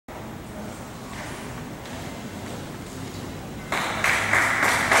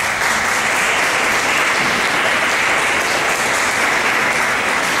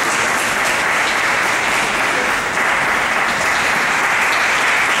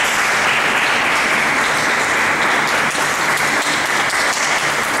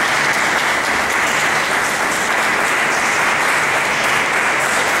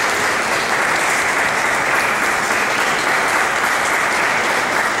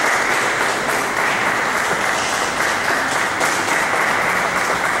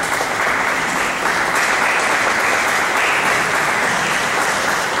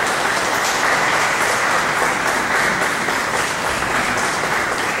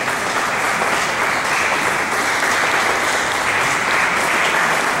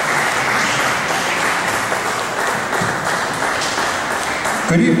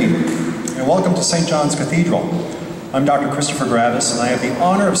Good evening, and welcome to St. John's Cathedral. I'm Dr. Christopher Gravis, and I have the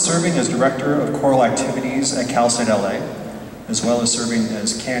honor of serving as Director of Choral Activities at CalState LA, as well as serving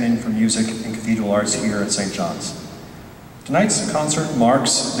as Canon for Music and Cathedral Arts here at St. John's. Tonight's concert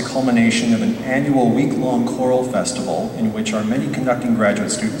marks the culmination of an annual week-long choral festival in which our many conducting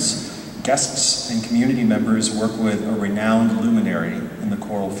graduate students, guests, and community members work with a renowned luminary in the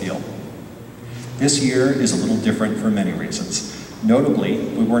choral field. This year is a little different for many reasons. Notably,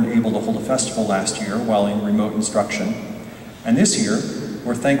 we weren't able to hold a festival last year while in remote instruction, and this year,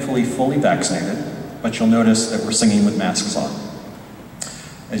 we're thankfully fully vaccinated, but you'll notice that we're singing with masks on.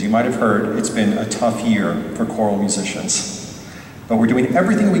 As you might have heard, it's been a tough year for choral musicians, but we're doing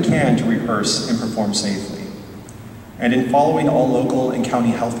everything we can to rehearse and perform safely. And in following all local and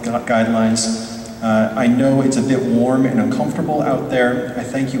county health guidelines, I know it's a bit warm and uncomfortable out there. I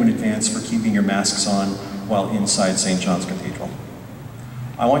thank you in advance for keeping your masks on while inside St. John's Cathedral.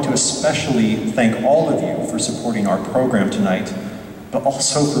 I want to especially thank all of you for supporting our program tonight, but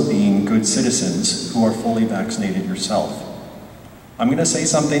also for being good citizens who are fully vaccinated yourself. I'm going to say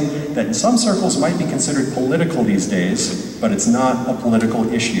something that in some circles might be considered political these days, but it's not a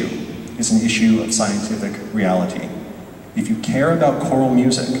political issue. It's an issue of scientific reality. If you care about choral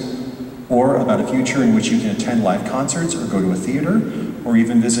music, or about a future in which you can attend live concerts or go to a theater, or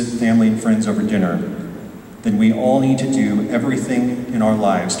even visit family and friends over dinner, then we all need to do everything in our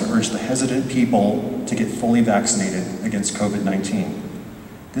lives to urge the hesitant people to get fully vaccinated against COVID-19.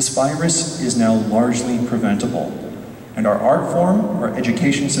 This virus is now largely preventable, and our art form, our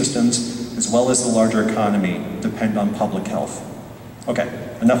education systems, as well as the larger economy depend on public health. Okay,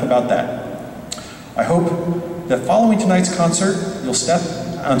 enough about that. I hope that following tonight's concert, you'll step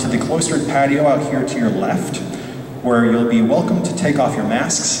onto the cloistered patio out here to your left, where you'll be welcome to take off your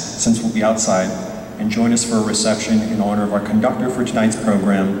masks, since we'll be outside, and join us for a reception in honor of our conductor for tonight's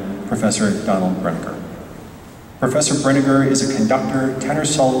program, Professor Donald Brinegar. Professor Brinegar is a conductor, tenor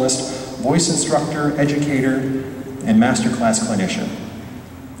soloist, voice instructor, educator, and masterclass clinician.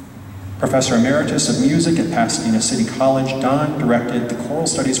 Professor Emeritus of Music at Pasadena City College, Don directed the Choral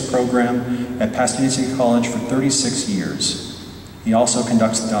Studies program at Pasadena City College for 36 years. He also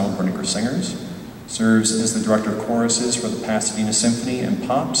conducts the Donald Brinegar Singers, serves as the director of choruses for the Pasadena Symphony and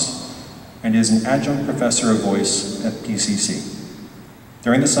Pops, and is an adjunct professor of voice at PCC.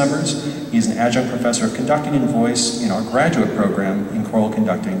 During the summers, he is an adjunct professor of conducting and voice in our graduate program in choral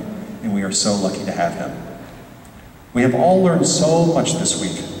conducting, and we are so lucky to have him. We have all learned so much this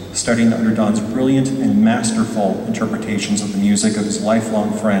week, studying under Don's brilliant and masterful interpretations of the music of his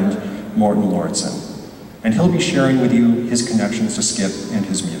lifelong friend, Morten Lauridsen, and he'll be sharing with you his connections to Skip and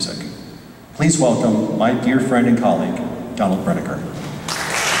his music. Please welcome my dear friend and colleague, Donald Brinegar.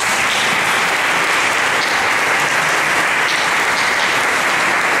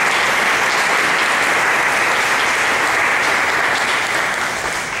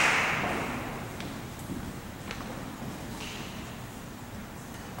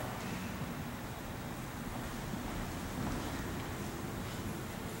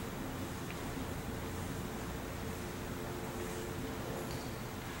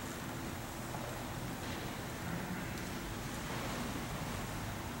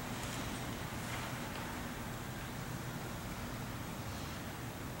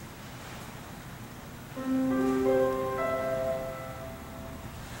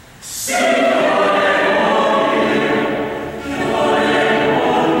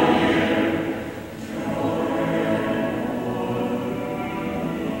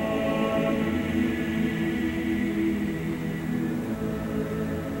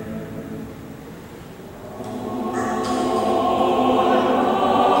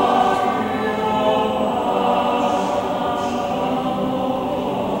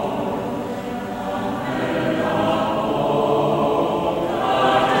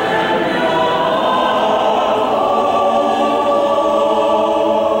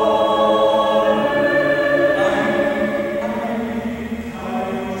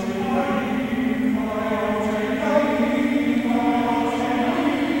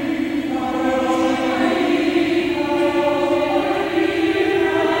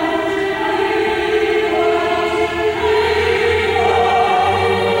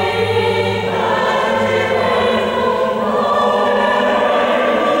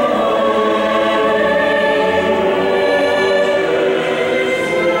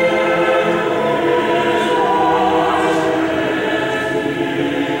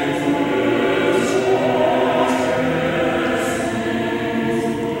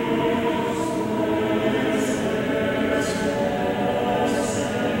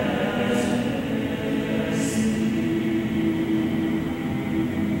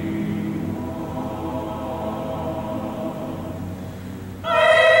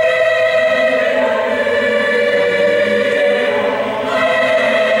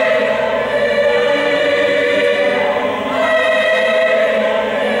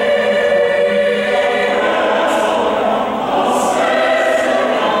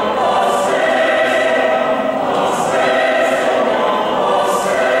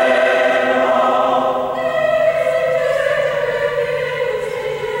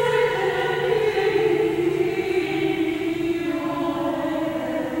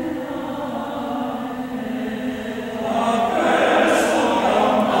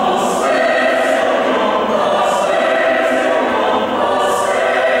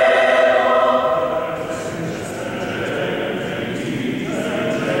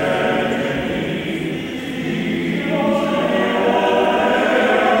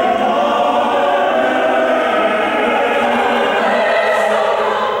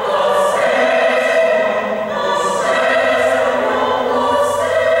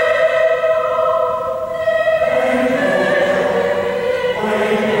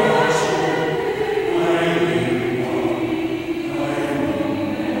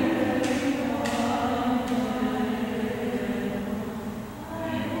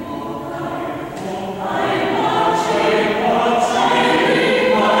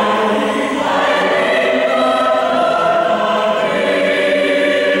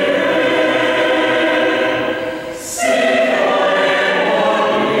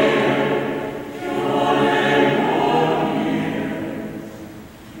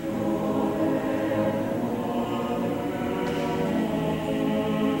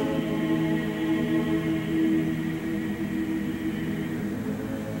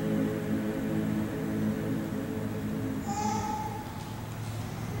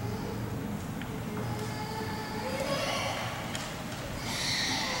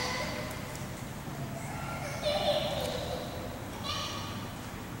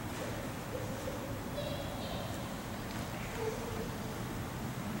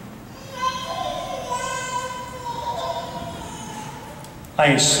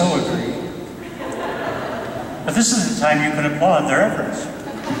 I so agree. But this is the time you can applaud their efforts.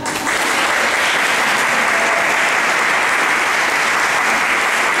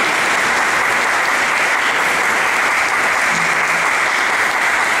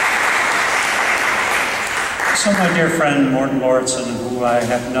 So my dear friend Morten Lauridsen, who I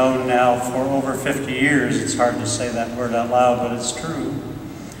have known now for over 50 years, it's hard to say that word out loud, but it's true.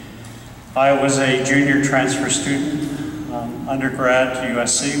 I was a junior transfer student, undergrad to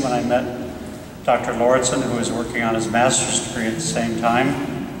USC, when I met Dr. Lauridsen, who was working on his master's degree at the same time.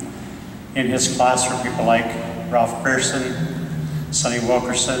 In his class were people like Ralph Pearson, Sonny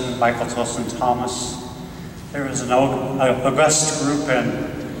Wilkerson, Michael Tilson Thomas. There was an august group,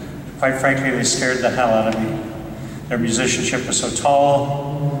 and quite frankly, they scared the hell out of me. Their musicianship was so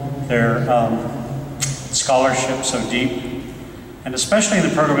tall, their scholarship so deep, and especially in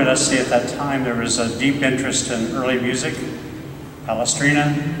the program at SC at that time, there was a deep interest in early music,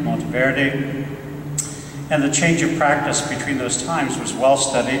 Palestrina, Monteverdi, and the change of practice between those times was well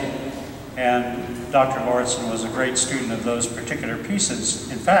studied, and Dr. Lauridsen was a great student of those particular pieces.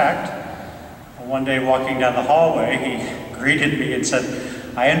 In fact, one day walking down the hallway, he greeted me and said,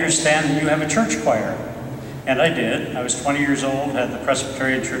 "I understand that you have a church choir." And I did. I was 20 years old, had the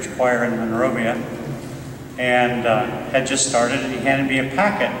Presbyterian Church Choir in Monrovia, and had just started, and he handed me a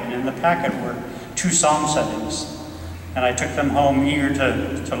packet, and in the packet were 2 psalm settings. And I took them home eager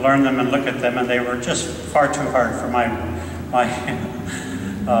to learn them and look at them, and they were just far too hard for my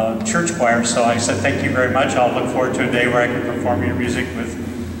church choir. So I said, "Thank you very much. I'll look forward to a day where I can perform your music with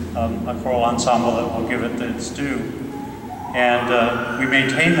a choral ensemble that will give it its due." And we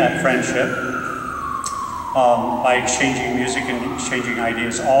maintained that friendship by exchanging music and exchanging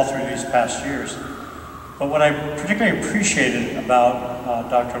ideas all through these past years. But what I particularly appreciated about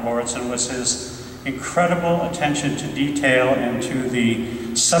Dr. Lauridsen was his incredible attention to detail and to the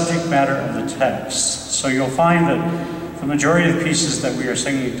subject matter of the text. So you'll find that the majority of the pieces that we are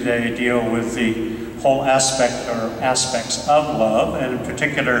singing today deal with the whole aspect or aspects of love, and in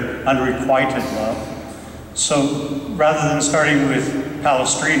particular unrequited love. So rather than starting with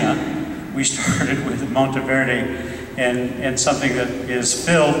Palestrina, we started with Monteverdi and something that is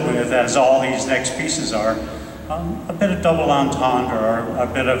filled with, as all these next pieces are, a bit of double entendre, or a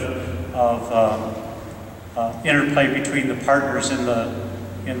bit of interplay between the partners in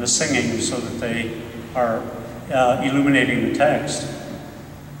the singing, so that they are illuminating the text.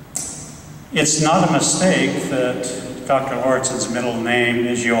 It's not a mistake that Dr. Lauridsen's middle name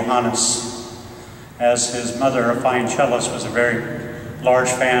is Johannes, as his mother, a fine cellist, was a very large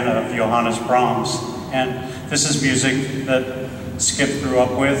fan of Johannes Brahms. And this is music that Skip grew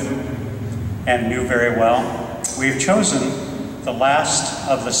up with and knew very well. We've chosen the last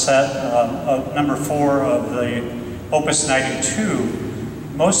of the set, number 4 of the Opus 92.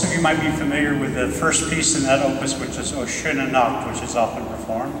 Most of you might be familiar with the first piece in that opus, which is O Schöne Nacht, which is often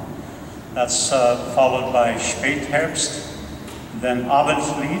performed. That's followed by Spätherbst, then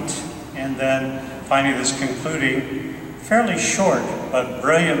Abendlied, and then finally this concluding, fairly short but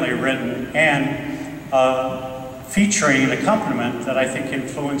brilliantly written, and featuring an accompaniment that I think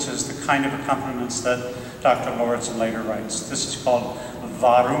influences the kind of accompaniments that Dr. Lauridsen later writes. This is called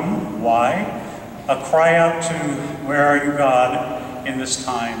Warum, Why? A cry out to, where are you, God, in this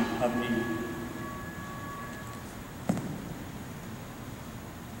time of need.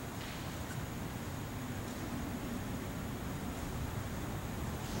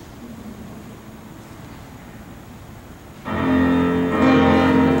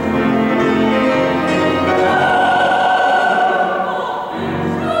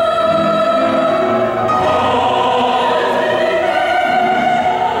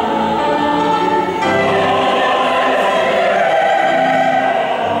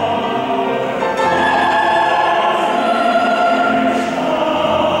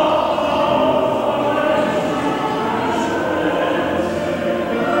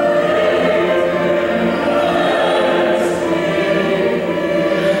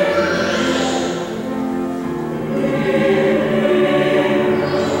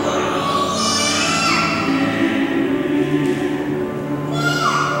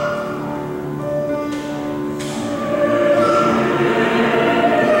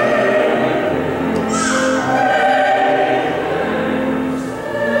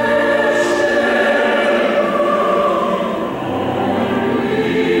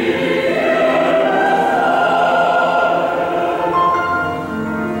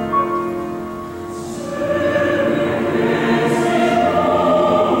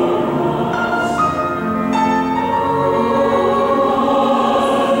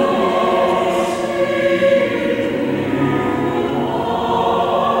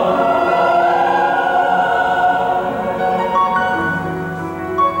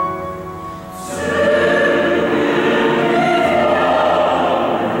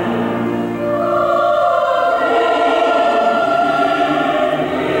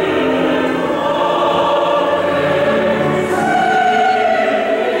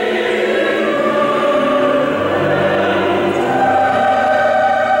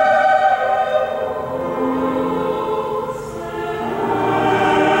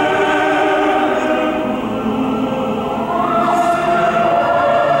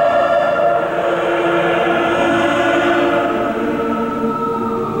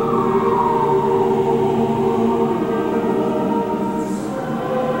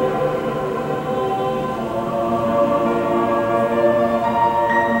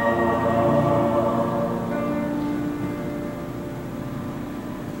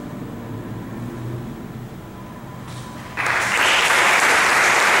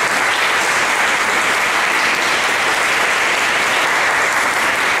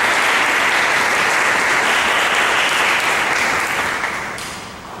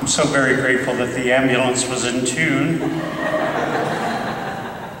 so very grateful that the ambulance was in tune.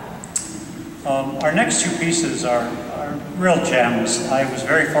 Our next two pieces are real gems. I was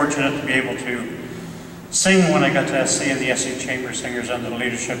very fortunate to be able to sing when I got to SC and the SC Chamber Singers under the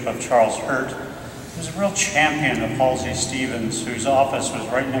leadership of Charles Hurt. He was a real champion of Halsey Stevens, whose office was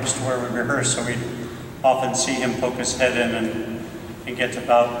right next to where we rehearsed, so we'd often see him poke his head in and get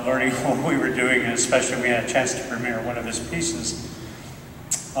about learning what we were doing, and especially when we had a chance to premiere one of his pieces.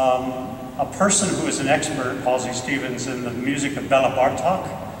 A person who is an expert, Halsey Stevens, in the music of Bela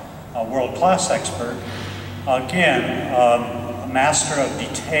Bartok, a world-class expert. Again, a master of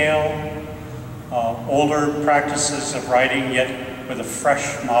detail, older practices of writing, yet with a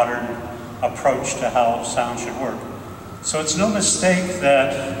fresh, modern approach to how sound should work. So it's no mistake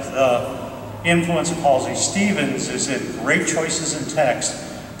that the influence of Halsey Stevens is in great choices in text,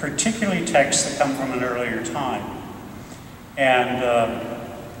 particularly texts that come from an earlier time. And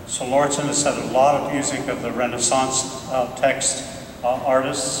so Lauridsen has said a lot of music of the Renaissance text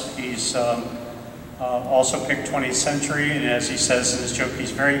artists. He's also picked 20th century, and as he says in his joke,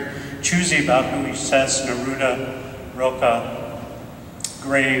 he's very choosy about who he says: Neruda, Rilke,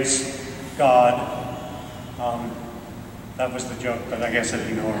 Graves, God. That was the joke, but I guess I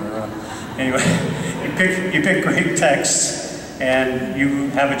didn't go over. Anyway, you pick great texts, and you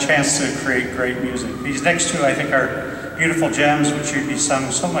have a chance to create great music. These next two, I think, are beautiful gems, which should be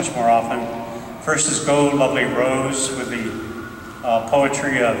sung so much more often. First is Go, Lovely Rose, with the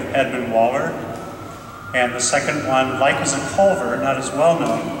poetry of Edmund Waller. And the second one, Like as a Culver, not as well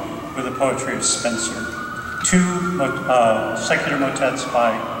known, with the poetry of Spencer. Two secular motets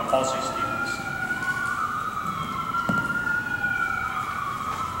by Halsey Stevens.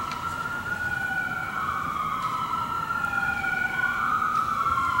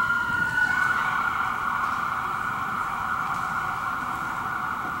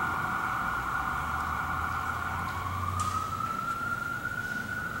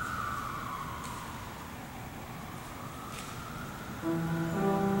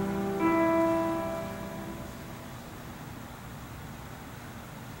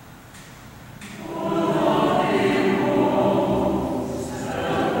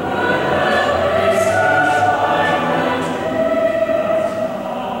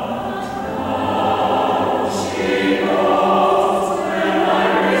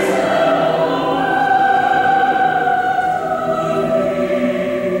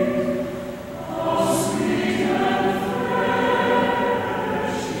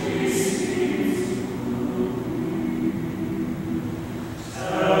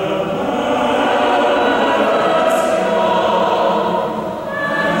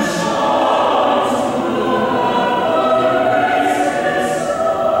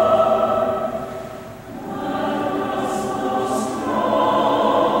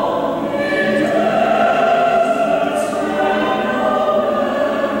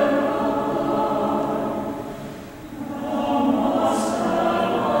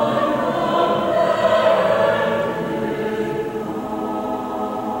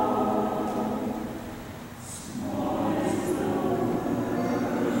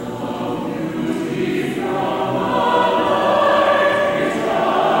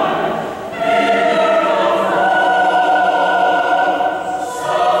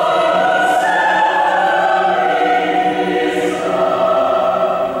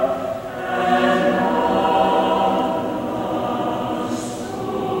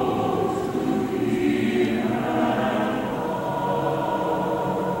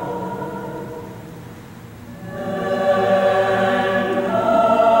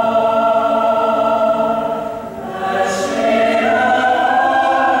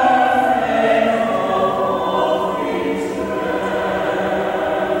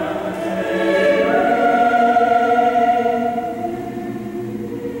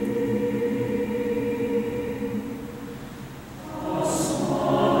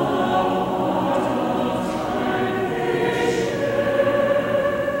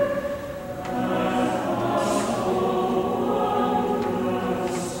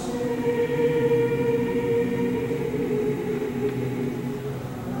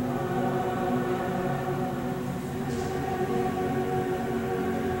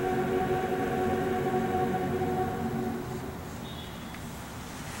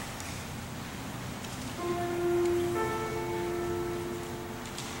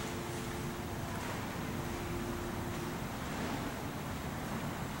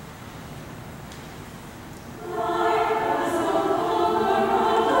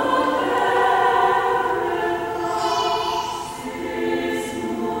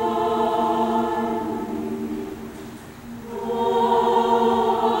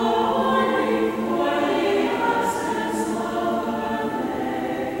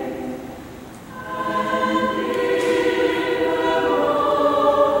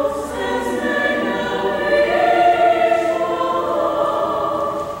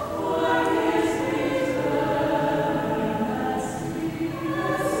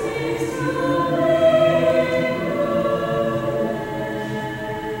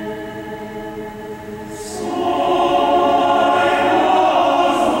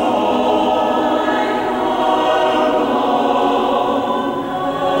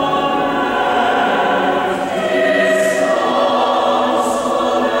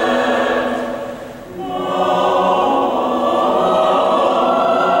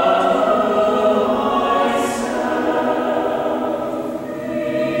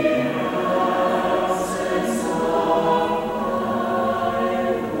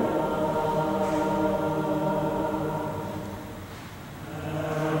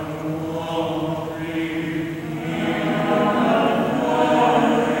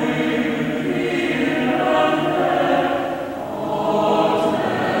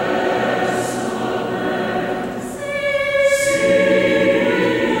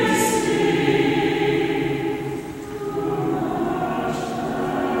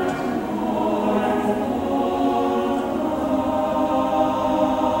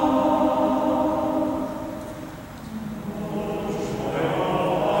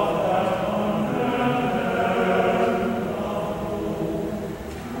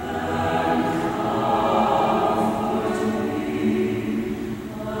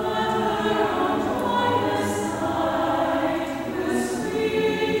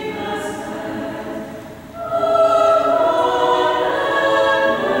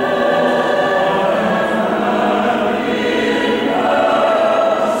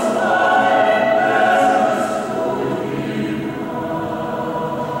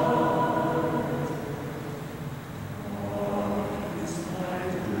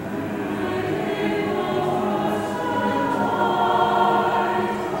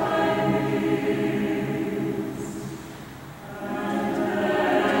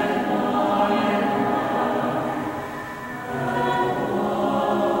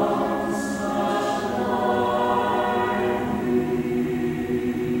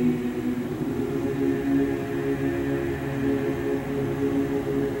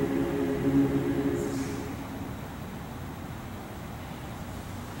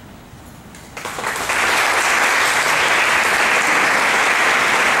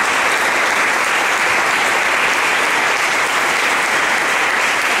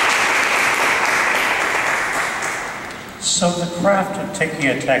 craft of taking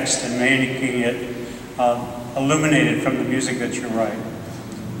a text and making it illuminated from the music that you write.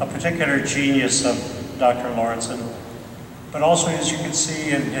 A particular genius of Dr. Lauridsen, but also, as you can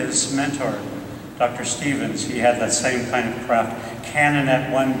see in his mentor, Dr. Stevens, he had that same kind of craft. Canon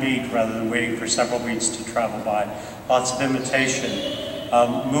at one beat rather than waiting for several beats to travel by. Lots of imitation,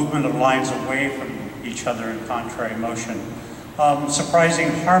 movement of lines away from each other in contrary motion. Surprising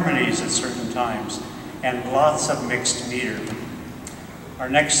harmonies at certain times, and lots of mixed meter. Our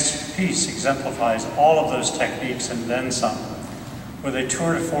next piece exemplifies all of those techniques and then some, with a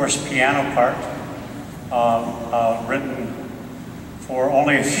tour de force piano part written for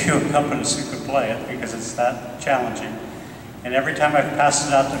only a few accompanist who could play it, because it's that challenging. And every time I pass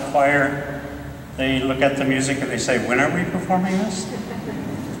it out to choir, they look at the music and they say, when are we performing this?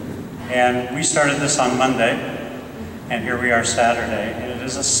 And we started this on Monday, and here we are Saturday. And it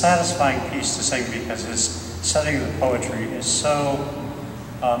is a satisfying piece to sing because his setting of the poetry is so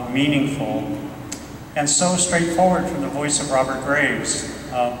meaningful and so straightforward from the voice of Robert Graves.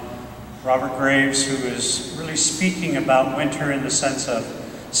 Robert Graves, who is really speaking about winter in the sense of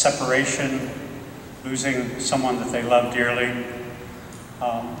separation, losing someone that they love dearly.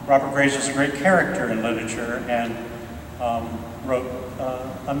 Robert Graves was a great character in literature and wrote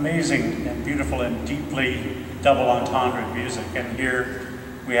amazing and beautiful and deeply double entendre music. And here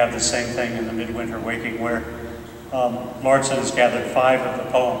we have the same thing in the Midwinter Waking, where Lauridsen has gathered 5 of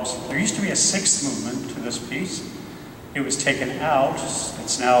the poems. There used to be a 6th movement to this piece. It was taken out.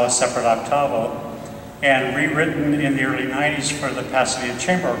 It's now a separate octavo, and rewritten in the early 90s for the Pasiphaë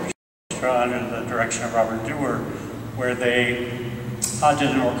Chamber Orchestra under the direction of Robert Dewar, where they did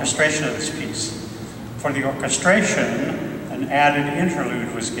an orchestration of this piece. For the orchestration, an added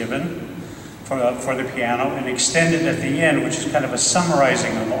interlude was given for the piano and extended at the end, which is kind of a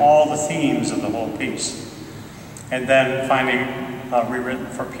summarizing of all the themes of the whole piece. And then finally rewritten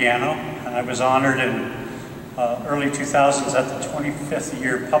for piano, and I was honored in early 2000s at the 25th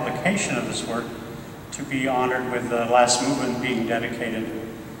year publication of this work to be honored with the last movement being dedicated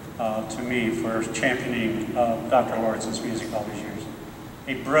to me for championing Dr. Lauridsen's music all these years.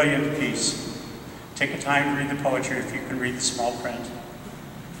 A brilliant piece. Take a time to read the poetry if you can read the small print.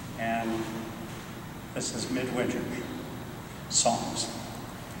 And this is Midwinter Songs.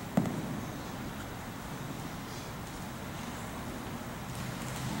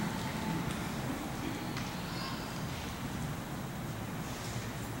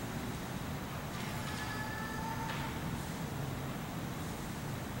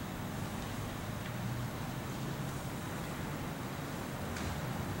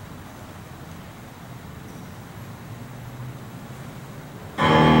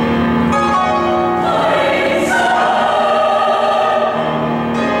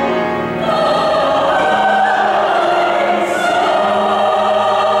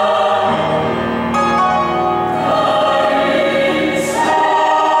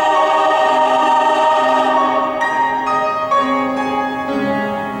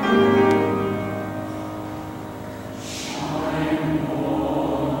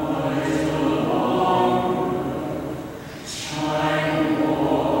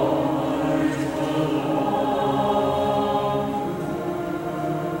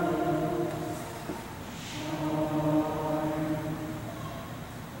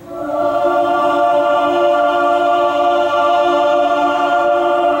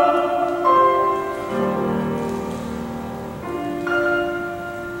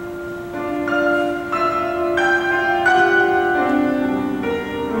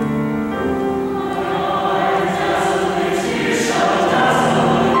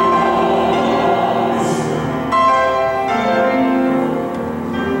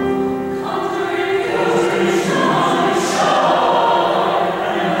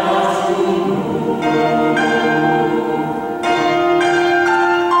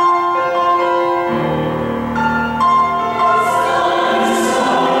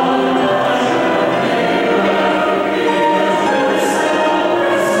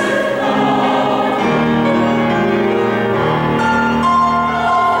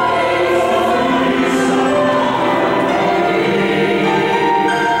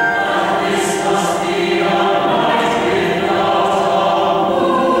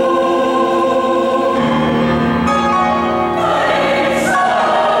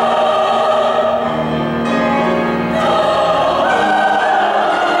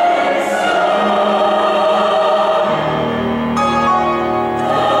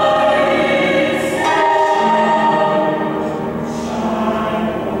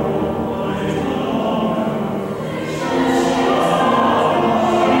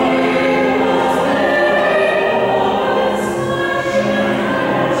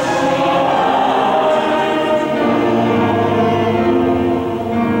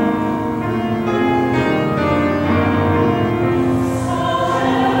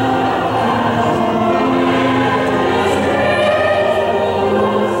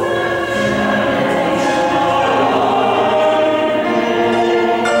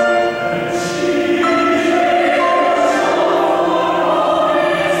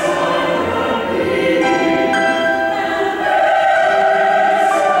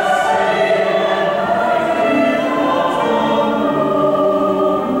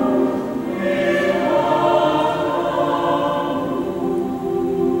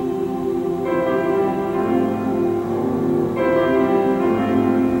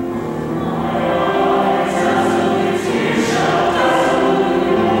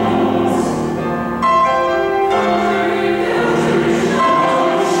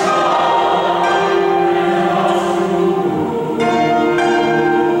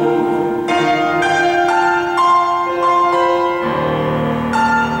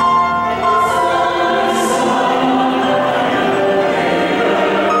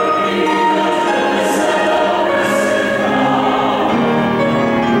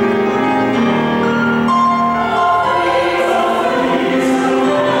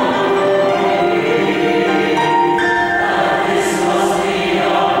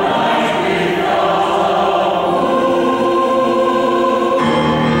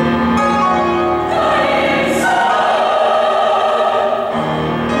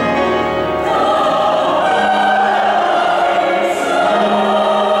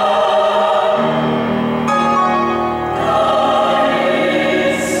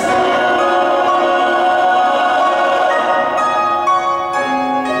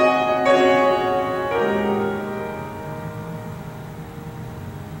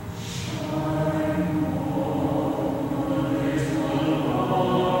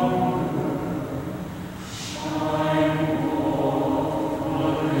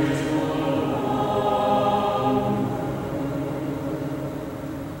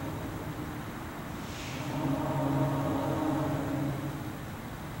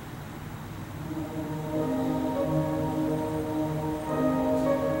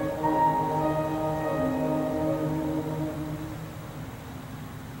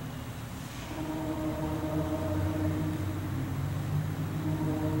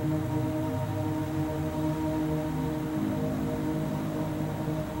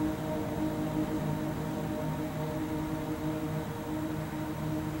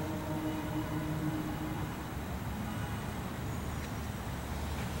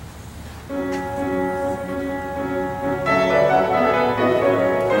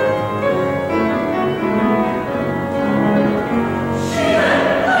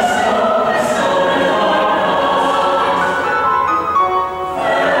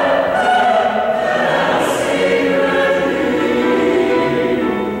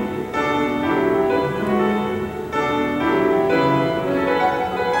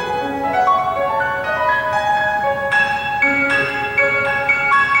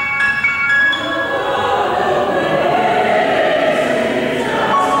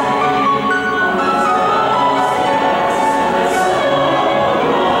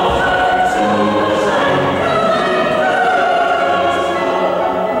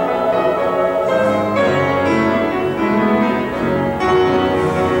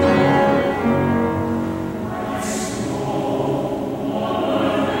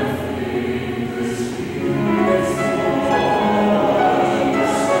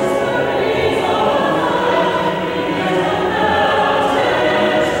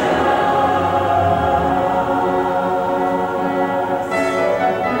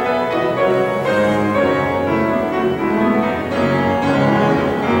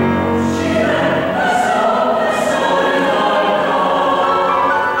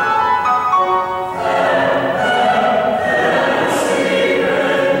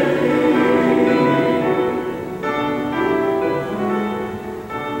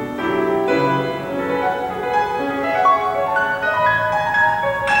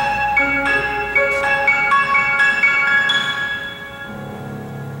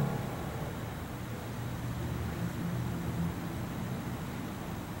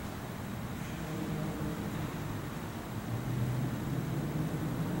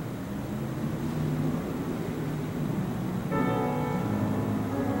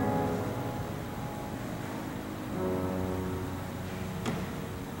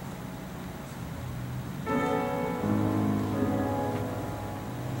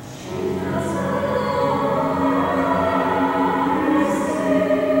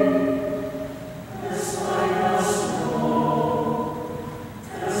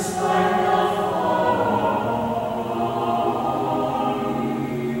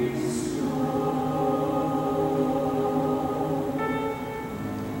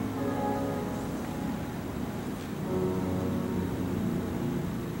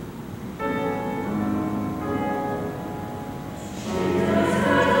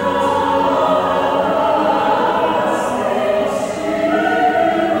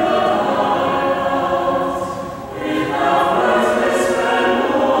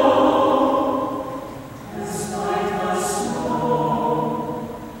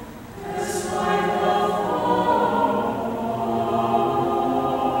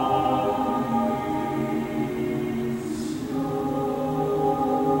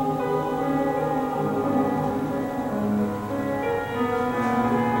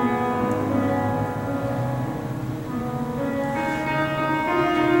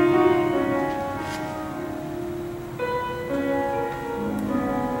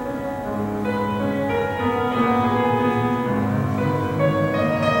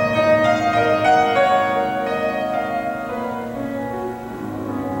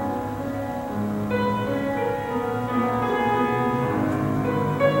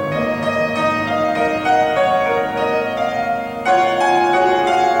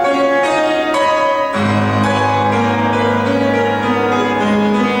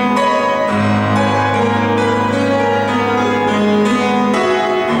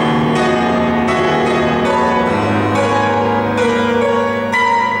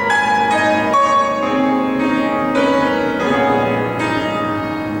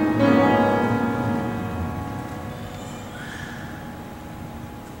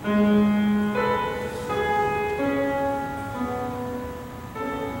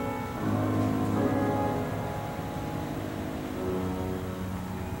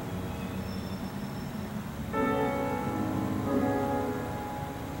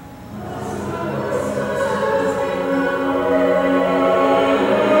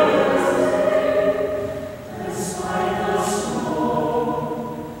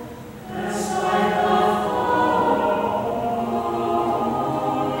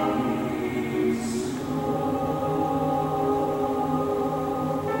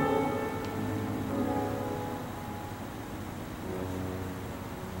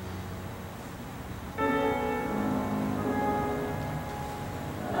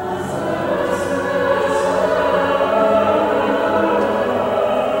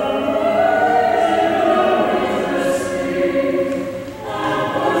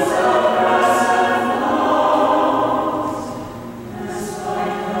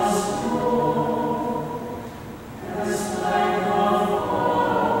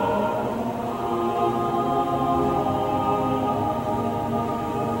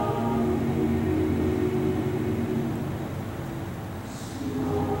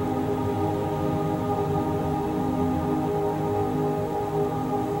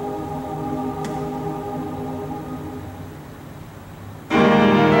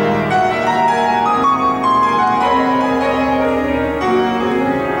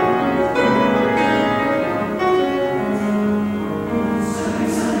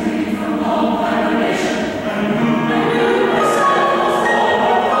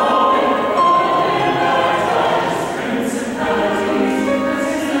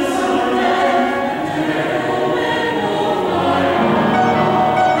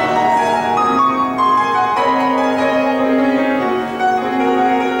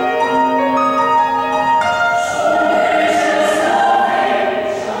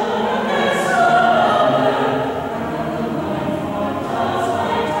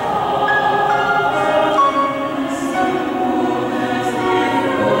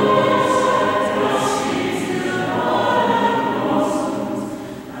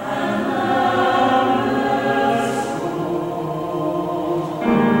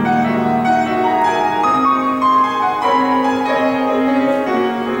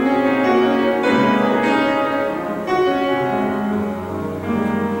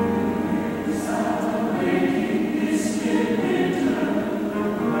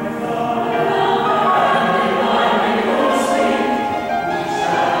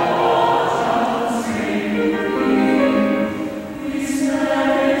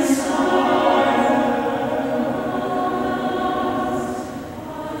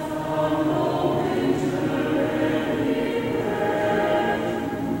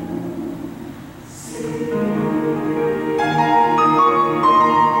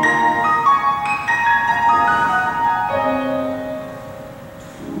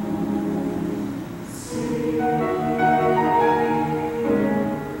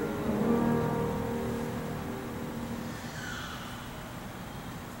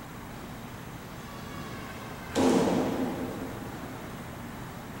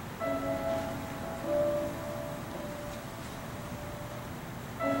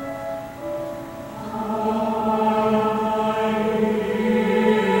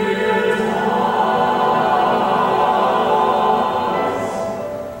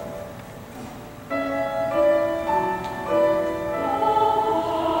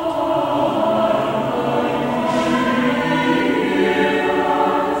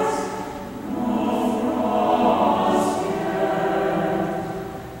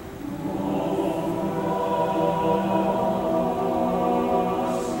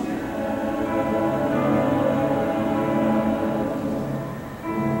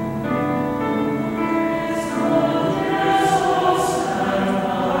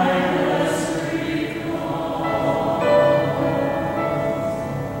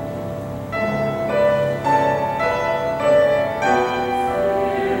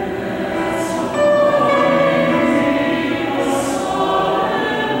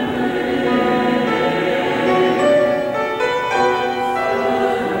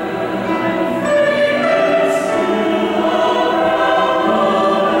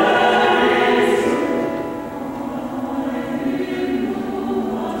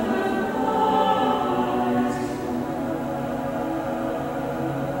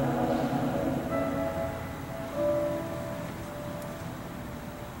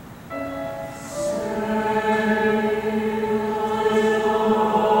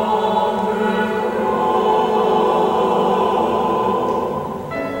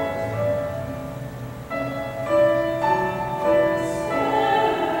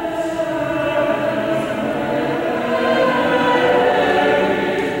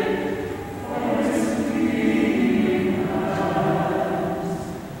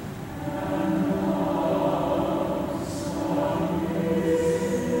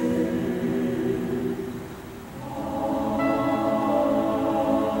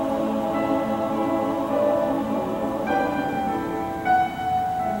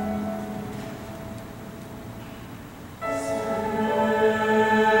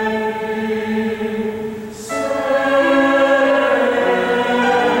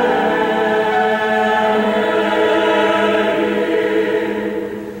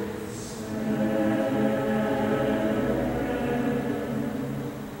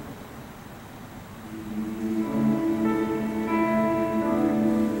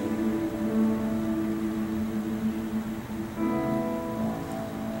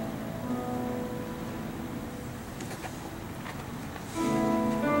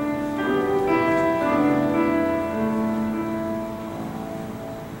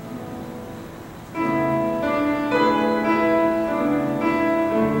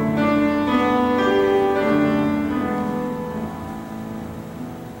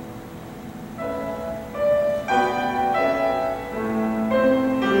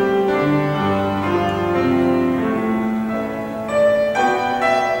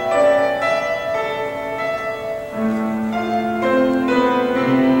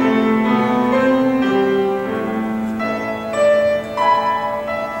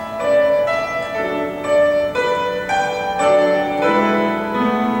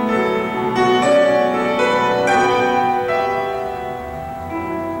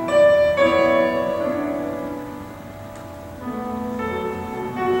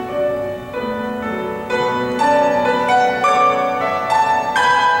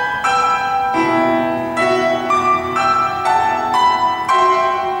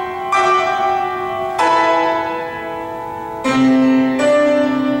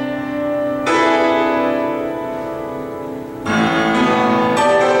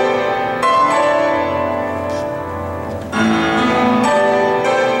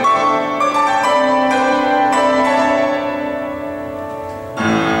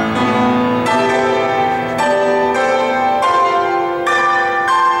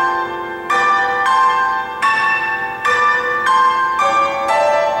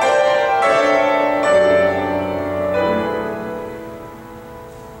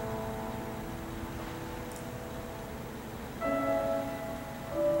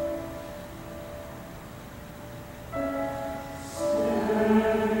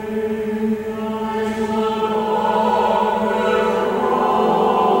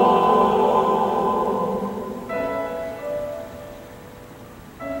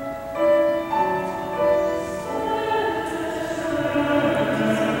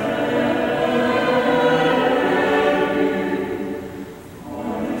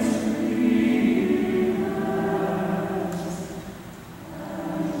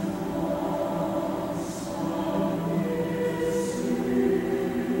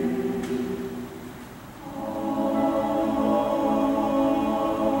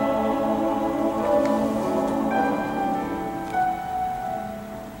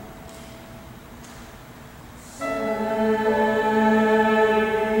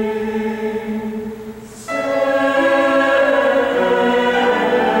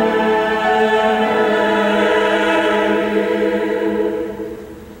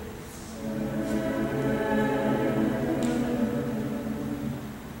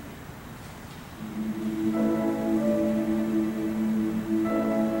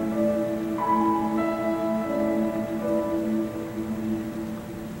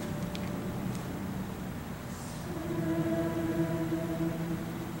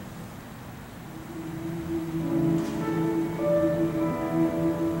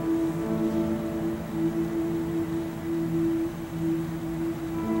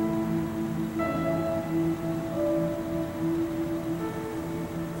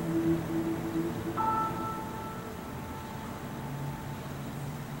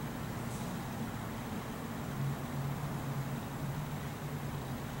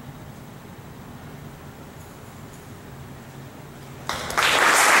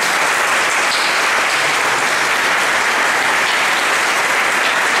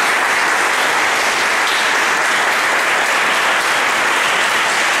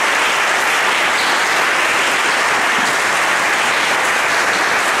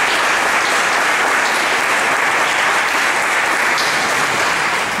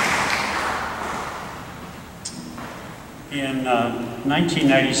 In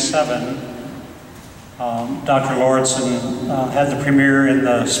 1997, Dr. Lauridsen had the premiere in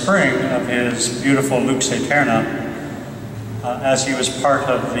the spring of his beautiful Lux Aeterna, as he was part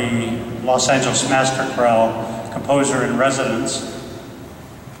of the Los Angeles Master Chorale composer in residence.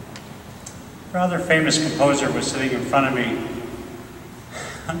 A rather famous composer was sitting in front of me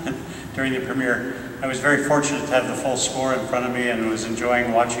during the premiere. I was very fortunate to have the full score in front of me and was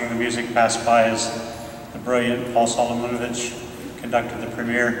enjoying watching the music pass by as the brilliant Paul Solomonovich conducted the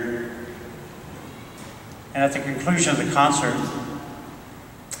premiere. And at the conclusion of the concert,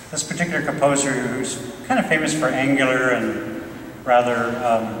 this particular composer, who's kind of famous for angular and rather,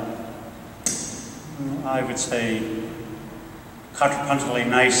 I would say, contrapuntally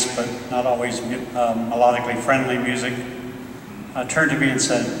nice, but not always melodically friendly music, turned to me and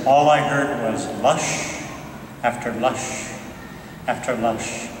said, all I heard was lush after lush after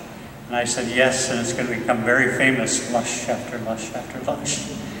lush. And I said, yes, and it's going to become very famous, lush after lush after lush,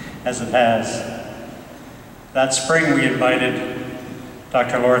 as it has. That spring we invited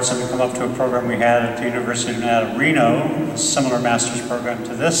Dr. Lauridsen to come up to a program we had at the University of Reno, a similar master's program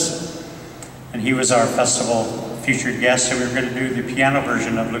to this. And he was our festival featured guest, and we were going to do the piano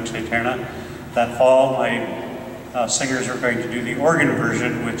version of Lux Aeterna. That fall, my singers were going to do the organ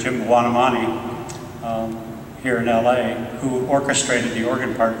version with Jim Buonamani here in LA, who orchestrated the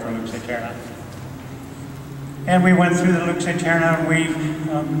organ part for Lux Aeterna. And we went through the Lux Aeterna,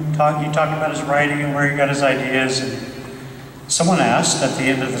 and he talked about his writing and where he got his ideas. And someone asked at the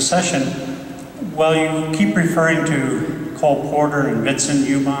end of the session, well, you keep referring to Cole Porter and Vincent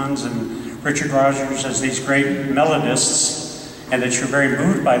Youmans and Richard Rodgers as these great melodists, and that you're very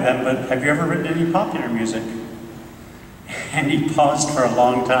moved by them, but have you ever written any popular music? And he paused for a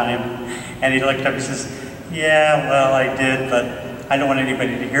long time, and he looked up and says, yeah, well, I did, but I don't want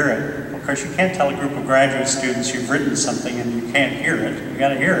anybody to hear it. Of course, you can't tell a group of graduate students you've written something and you can't hear it. You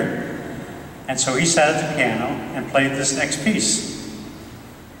gotta hear it. And so he sat at the piano and played this next piece,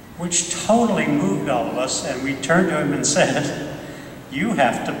 which totally moved all of us, and we turned to him and said, you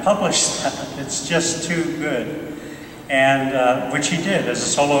have to publish that. It's just too good. And which he did as a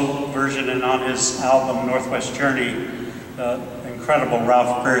solo version, and on his album Northwest Journey, the incredible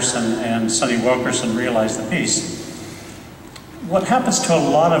Ralph Pearson and Sonny Wilkerson realized the piece. What happens to a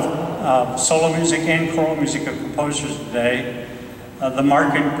lot of solo music and choral music of composers today, the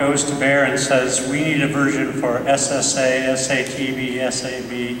market goes to bear and says, we need a version for SSA, SATB,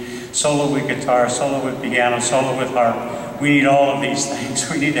 SAB, solo with guitar, solo with piano, solo with harp. We need all of these things.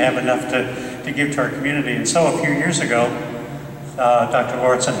 We need to have enough to give to our community. And so a few years ago, Dr.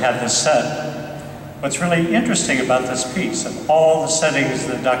 Lauridsen had this set. What's really interesting about this piece, of all the settings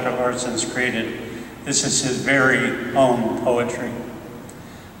that Dr. Lauridsen's created, this is his very own poetry.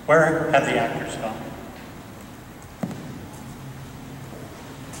 Where have the actors gone?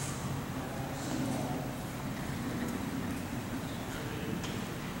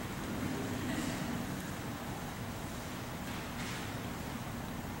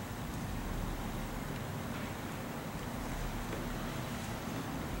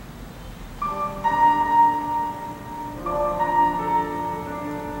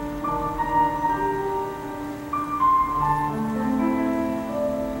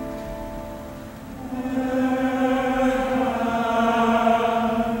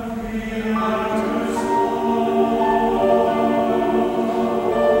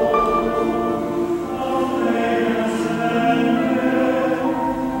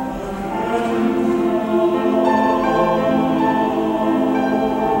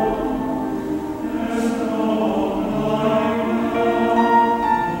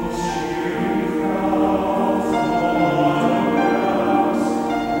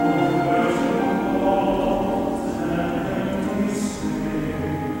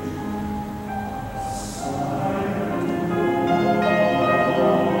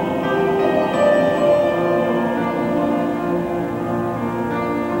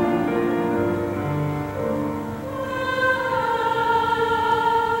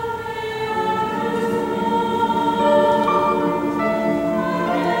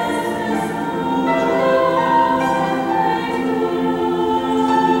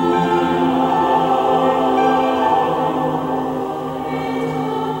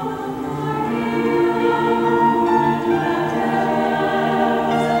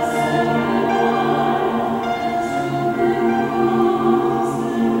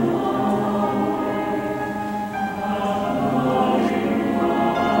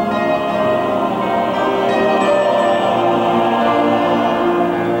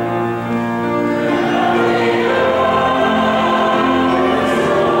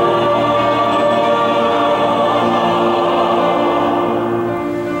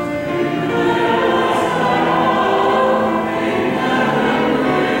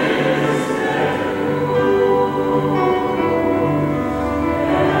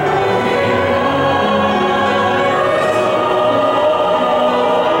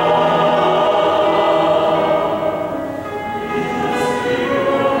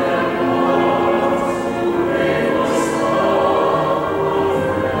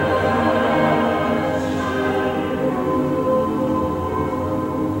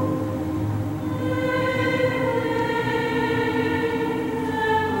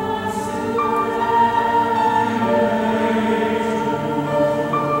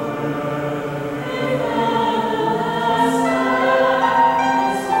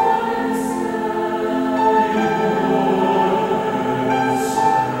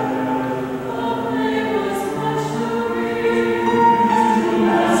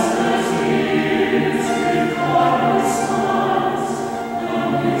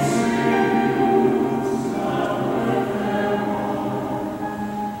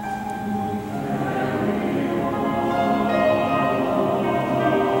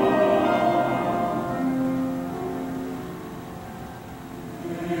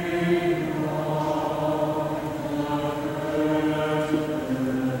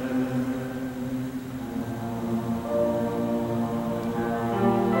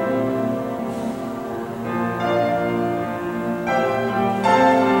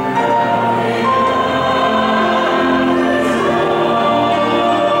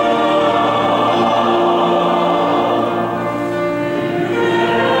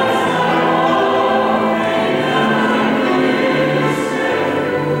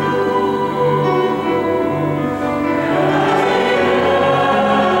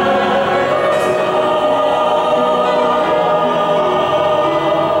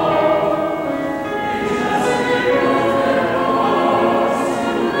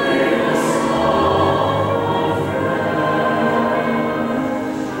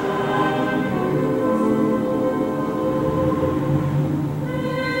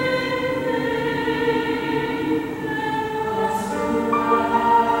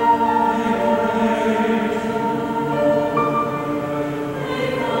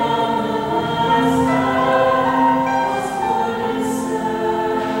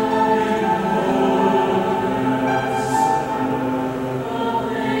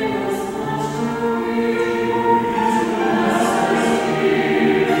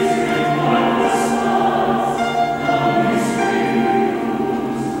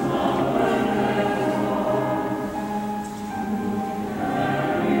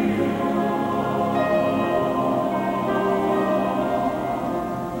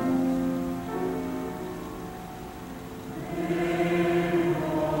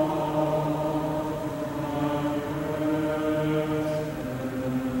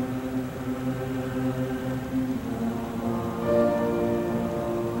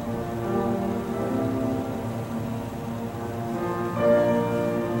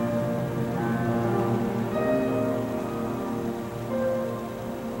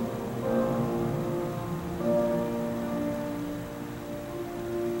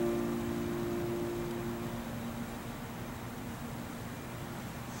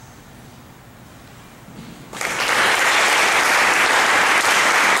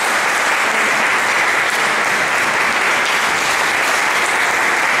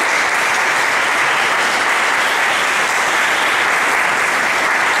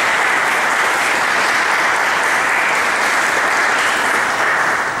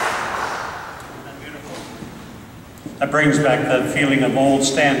 brings back the feeling of old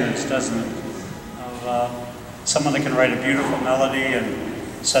standards, doesn't it? Of someone that can write a beautiful melody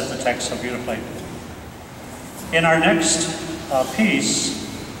and set the text so beautifully. In our next piece,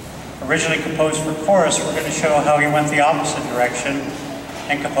 originally composed for chorus, we're going to show how he went the opposite direction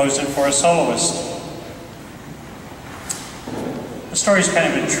and composed it for a soloist. The story's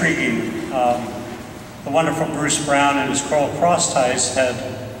kind of intriguing. The wonderful Bruce Brown and his choral crossties had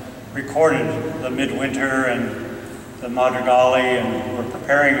recorded the Midwinter and the Madrigali and were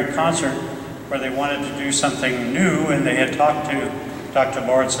preparing a concert where they wanted to do something new, and they had talked to Dr.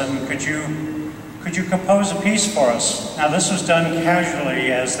 Lauridsen, could you compose a piece for us? Now this was done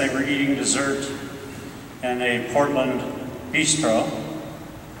casually as they were eating dessert in a Portland bistro.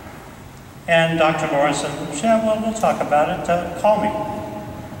 And Dr. Lauridsen said, yeah, well, we'll talk about it, call me.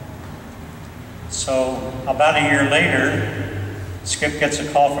 So about a year later, Skip gets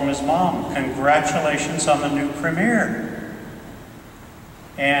a call from his mom. Congratulations on the new premiere.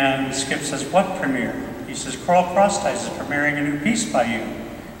 And Skip says, what premiere? He says, Choral Crossties is premiering a new piece by you.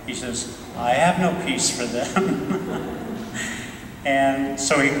 He says, I have no piece for them. And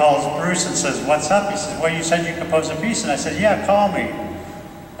so he calls Bruce and says, what's up? He says, well, you said you composed a piece. And I said, yeah, call me.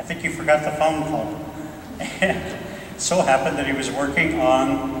 I think you forgot the phone call. And it so happened that he was working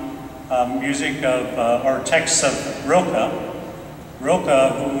on music of, or texts of Rilke.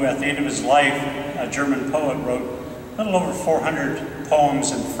 Rilke, who at the end of his life, a German poet, wrote a little over 400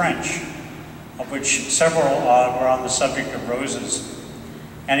 poems in French, of which several were on the subject of roses.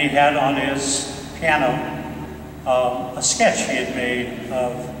 And he had on his piano a sketch he had made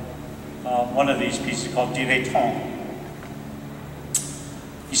of one of these pieces called Dirait-on.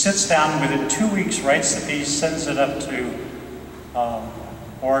 He sits down, within 2 weeks, writes the piece, sends it up to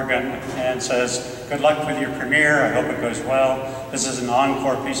Oregon, and says, good luck with your premiere, I hope it goes well. This is an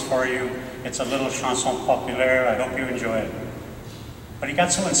encore piece for you. It's a little chanson populaire, I hope you enjoy it. But he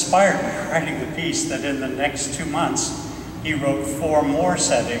got so inspired by writing the piece that in the next 2 months, he wrote 4 more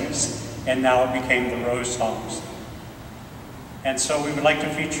settings, and now it became the Rose Songs. And so we would like to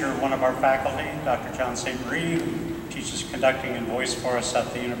feature one of our faculty, Dr. John St. Marie, who teaches conducting and voice for us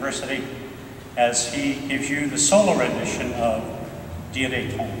at the university, as he gives you the solo rendition of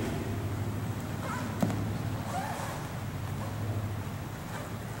Dirait-on.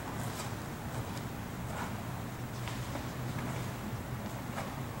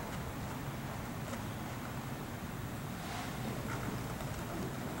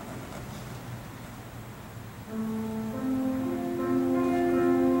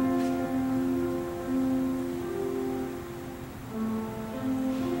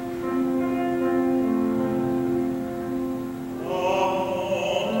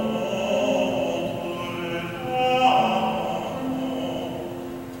 Oh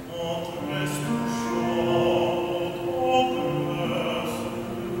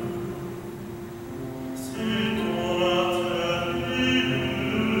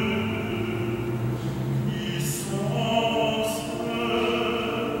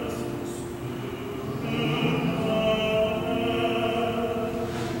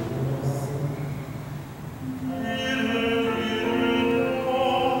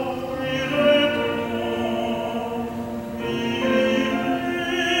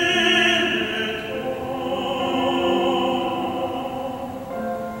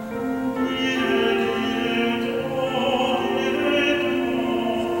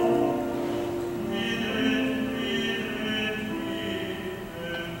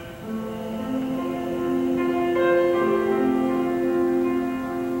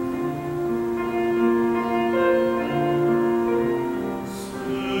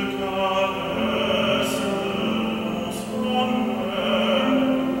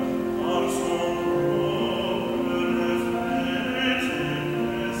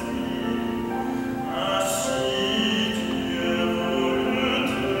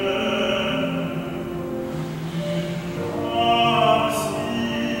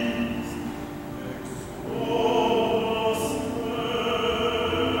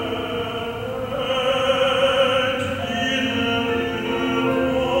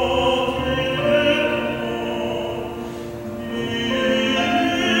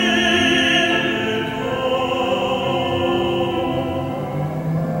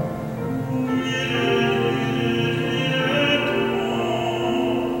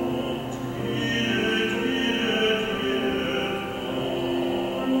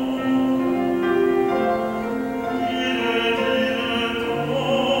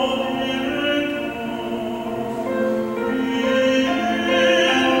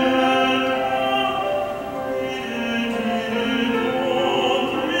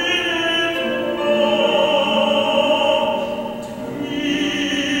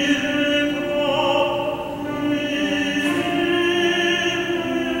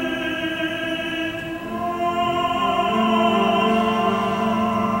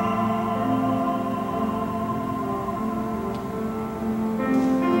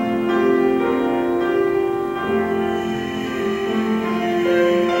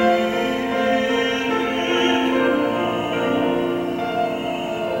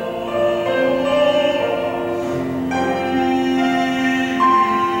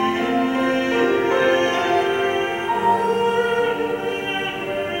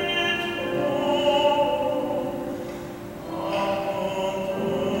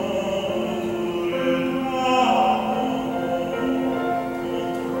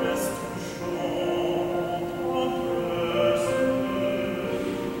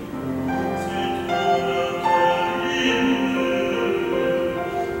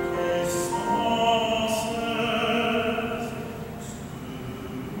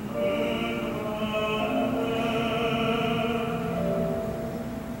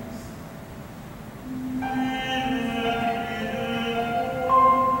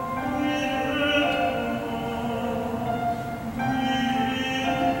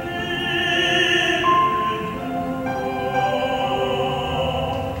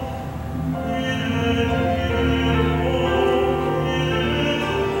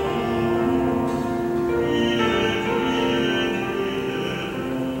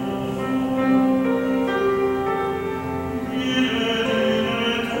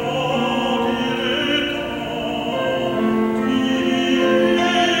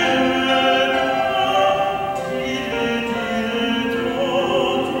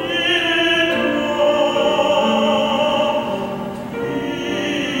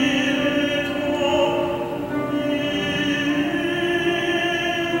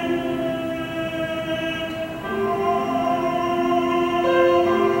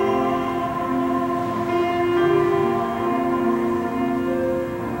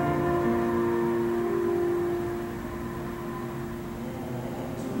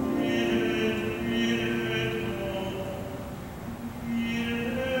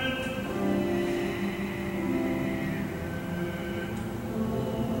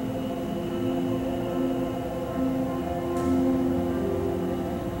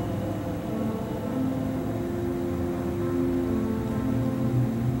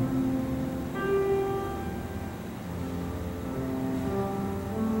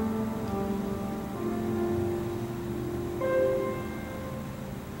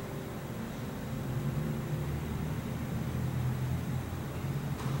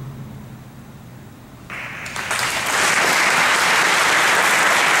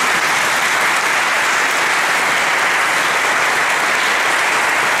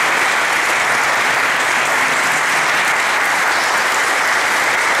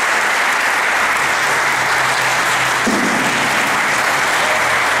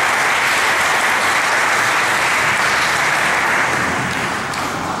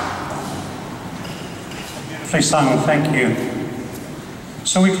Beautifully sung, thank you.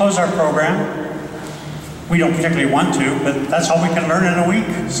 So we close our program. We don't particularly want to, but that's all we can learn in a week.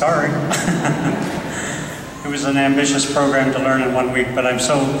 Sorry. It was an ambitious program to learn in 1 week, but I'm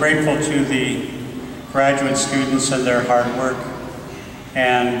so grateful to the graduate students and their hard work,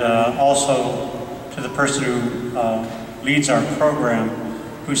 and also to the person who leads our program,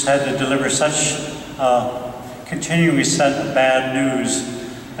 who's had to deliver such continually set of bad news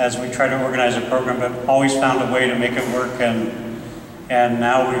as we try to organize a program, but always found a way to make it work, and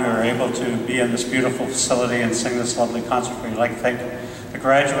now we are able to be in this beautiful facility and sing this lovely concert for you. I'd like to thank the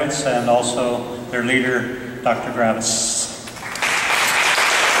graduates and also their leader, Dr. Gravis.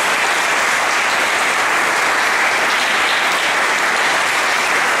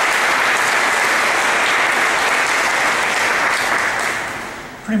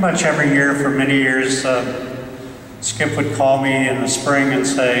 Pretty much every year for many years, Skip would call me in the spring and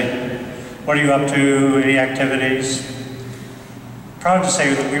say, "What are you up to? Any activities?" Proud to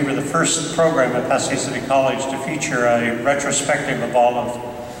say that we were the first program at Pasiphaë City College to feature a retrospective of all of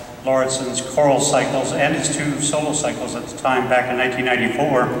Lauridsen's choral cycles and his 2 solo cycles at the time, back in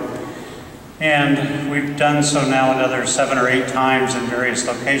 1994. And we've done so now another 7 or 8 times in various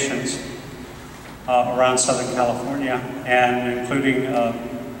locations around Southern California, and including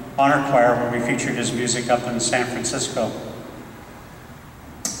honor choir where we featured his music up in San Francisco.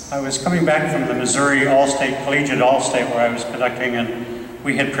 I was coming back from the Missouri All-State, Collegiate All-State, where I was conducting, and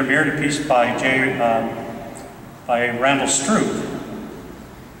we had premiered a piece by Randall Stroop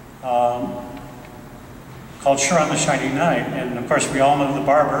called Sure on the Shiny Night. And of course we all know The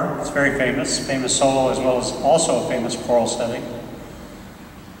Barber. It's very famous solo as well as also a famous choral setting.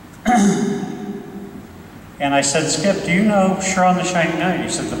 And I said, "Skip, do you know Sure on the Shiny Night?" He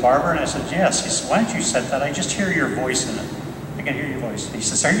said, "The Barber?" And I said, "Yes." He said, "Why don't you set that? I just hear your voice in it. I can hear your voice." He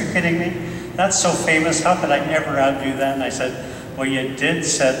says, "Are you kidding me? That's so famous. How could I ever outdo that?" And I said, "Well, you did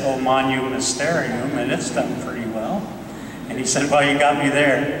set O Manu Mysterium, and it's done pretty well." And he said, "Well, you got me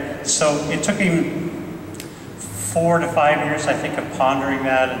there." So it took him 4 to 5 years, I think, of pondering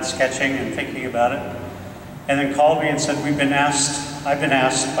that and sketching and thinking about it. And then called me and said, I've been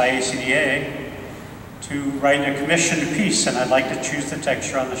asked by ACDA to write a commissioned piece, and I'd like to choose the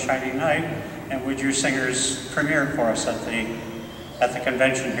texture on the Shiny Night, and would your singers premiere it for us at the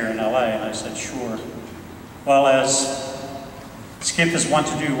convention here in LA? And I said, sure. Well, as Skip is wont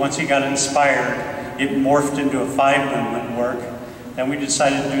to do, once he got inspired, it morphed into a 5-movement work. Then we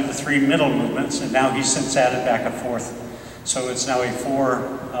decided to do the 3 middle movements, and now he's since added back a 4th. So it's now a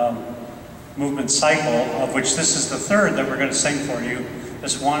 4-movement cycle, of which this is the 3rd that we're going to sing for you.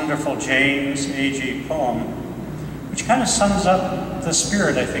 This wonderful James A.G. poem, which kind of sums up the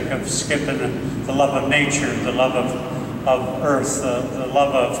spirit, I think, of Skip and the love of nature, the love of earth, the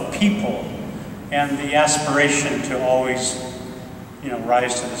love of people, and the aspiration to always,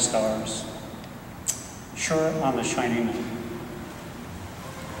 rise to the stars. Sure on the Shiny Night.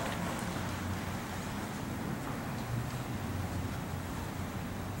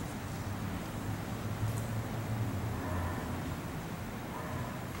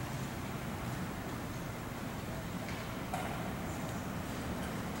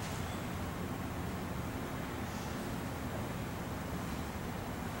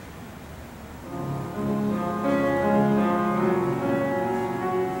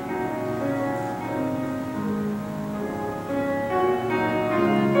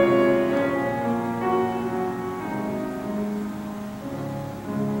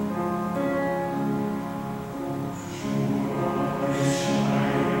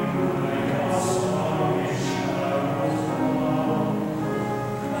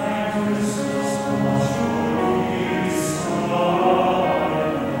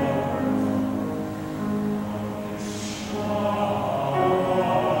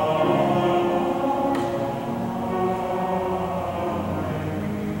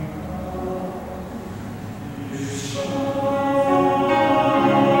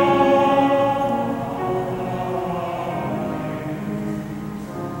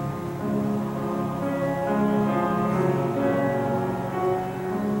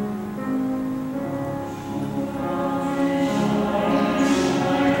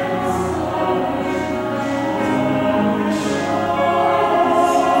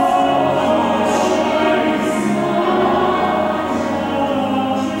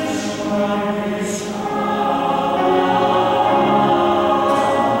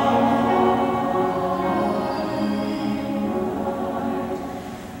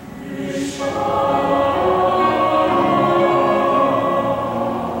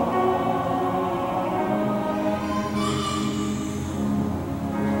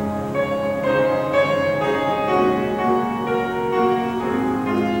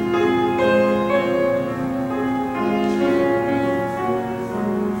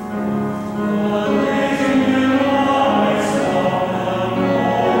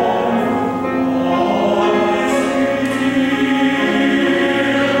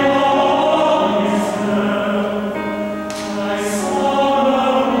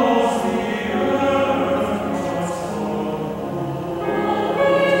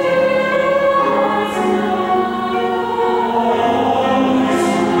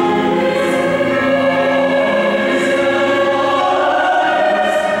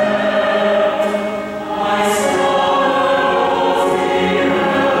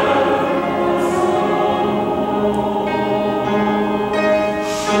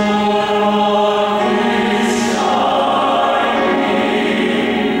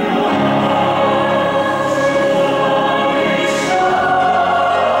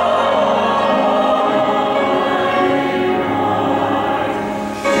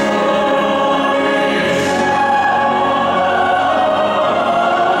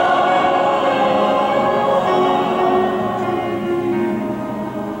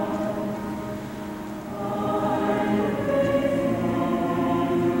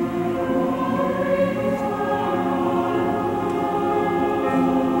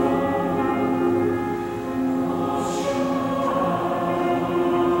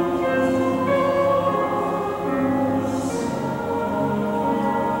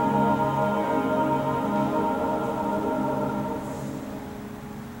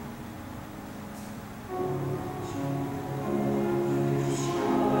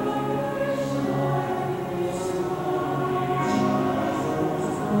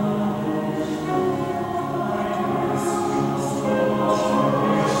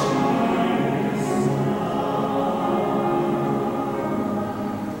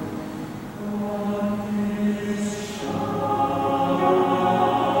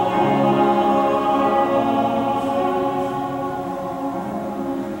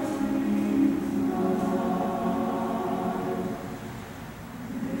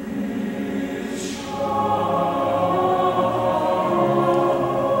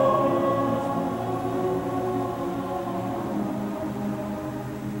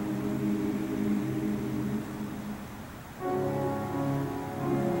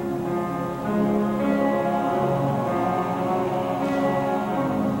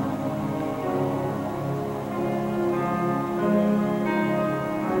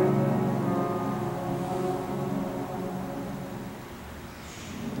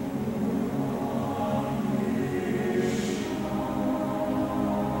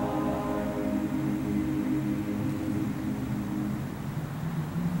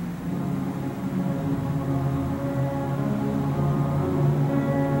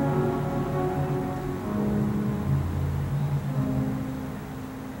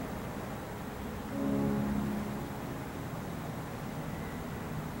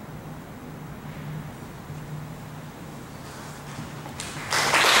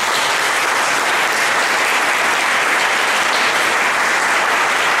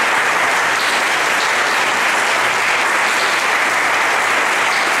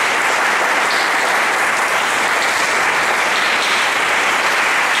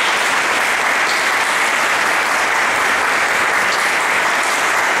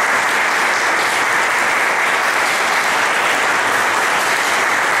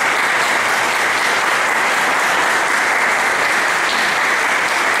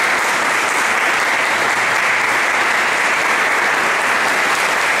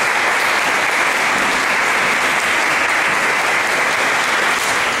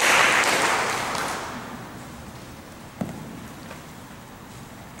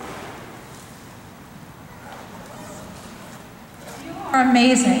 are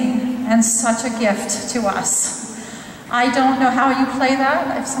amazing and such a gift to us. I don't know how you play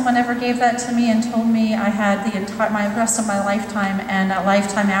that. If someone ever gave that to me and told me I had the rest of my lifetime and a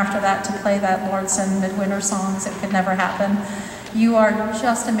lifetime after that to play that Lauridsen Midwinter songs, it could never happen. You are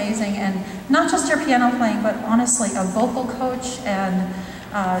just amazing, and not just your piano playing, but honestly, a vocal coach, and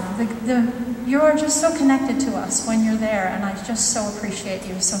you are just so connected to us when you're there, and I just so appreciate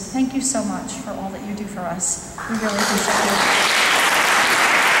you. So thank you so much for all that you do for us. We really appreciate you.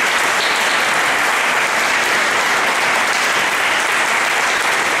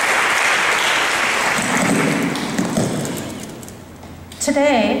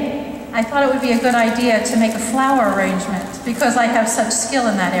 Today, I thought it would be a good idea to make a flower arrangement because I have such skill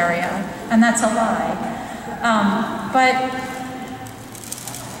in that area, and that's a lie. But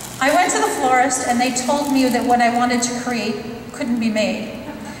I went to the florist and they told me that what I wanted to create couldn't be made.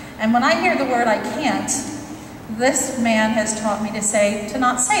 And when I hear the word I can't, this man has taught me to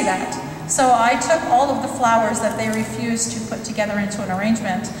not say that. So I took all of the flowers that they refused to put together into an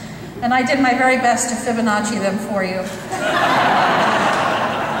arrangement, and I did my very best to Fibonacci them for you.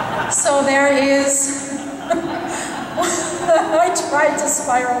 So there is, I tried to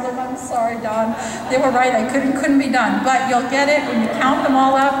spiral them, I'm sorry, Don. They were right, I couldn't be done. But you'll get it when you count them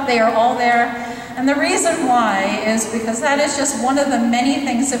all up, they are all there. And the reason why is because that is just one of the many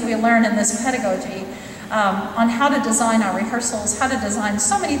things that we learn in this pedagogy on how to design our rehearsals, how to design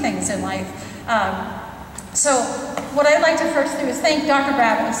so many things in life. So what I'd like to first do is thank Dr.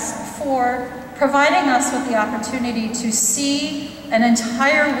 Bravis for providing us with the opportunity to see an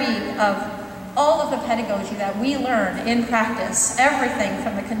entire week of all of the pedagogy that we learn in practice, everything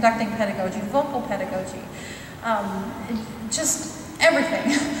from the conducting pedagogy, vocal pedagogy, just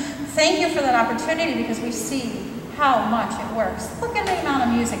everything. Thank you for that opportunity because we see how much it works. Look at the amount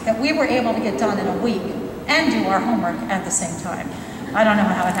of music that we were able to get done in a week and do our homework at the same time. I don't know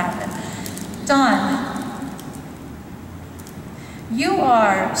how it happened. Don, you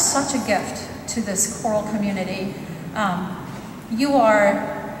are such a gift to this choral community. You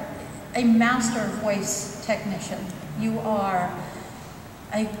are a master voice technician. You are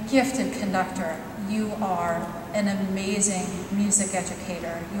a gifted conductor. You are an amazing music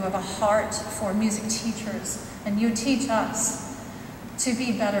educator. You have a heart for music teachers, and you teach us to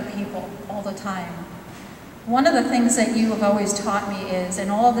be better people all the time. One of the things that you have always taught me is, in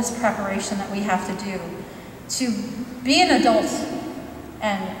all this preparation that we have to do, to be an adult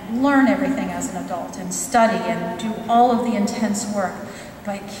and learn everything as an adult and study and do all of the intense work,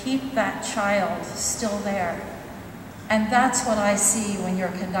 but keep that child still there. And that's what I see when you're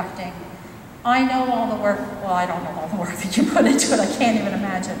conducting. I know all the work, well, I don't know all the work that you put into it, I can't even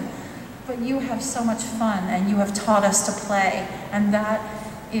imagine. But you have so much fun and you have taught us to play, and that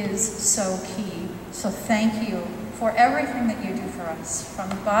is so key. So thank you for everything that you do for us. From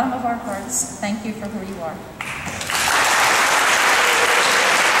the bottom of our hearts, thank you for who you are.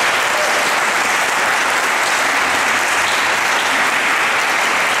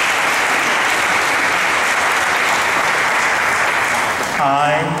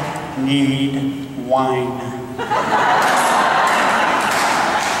 I need wine.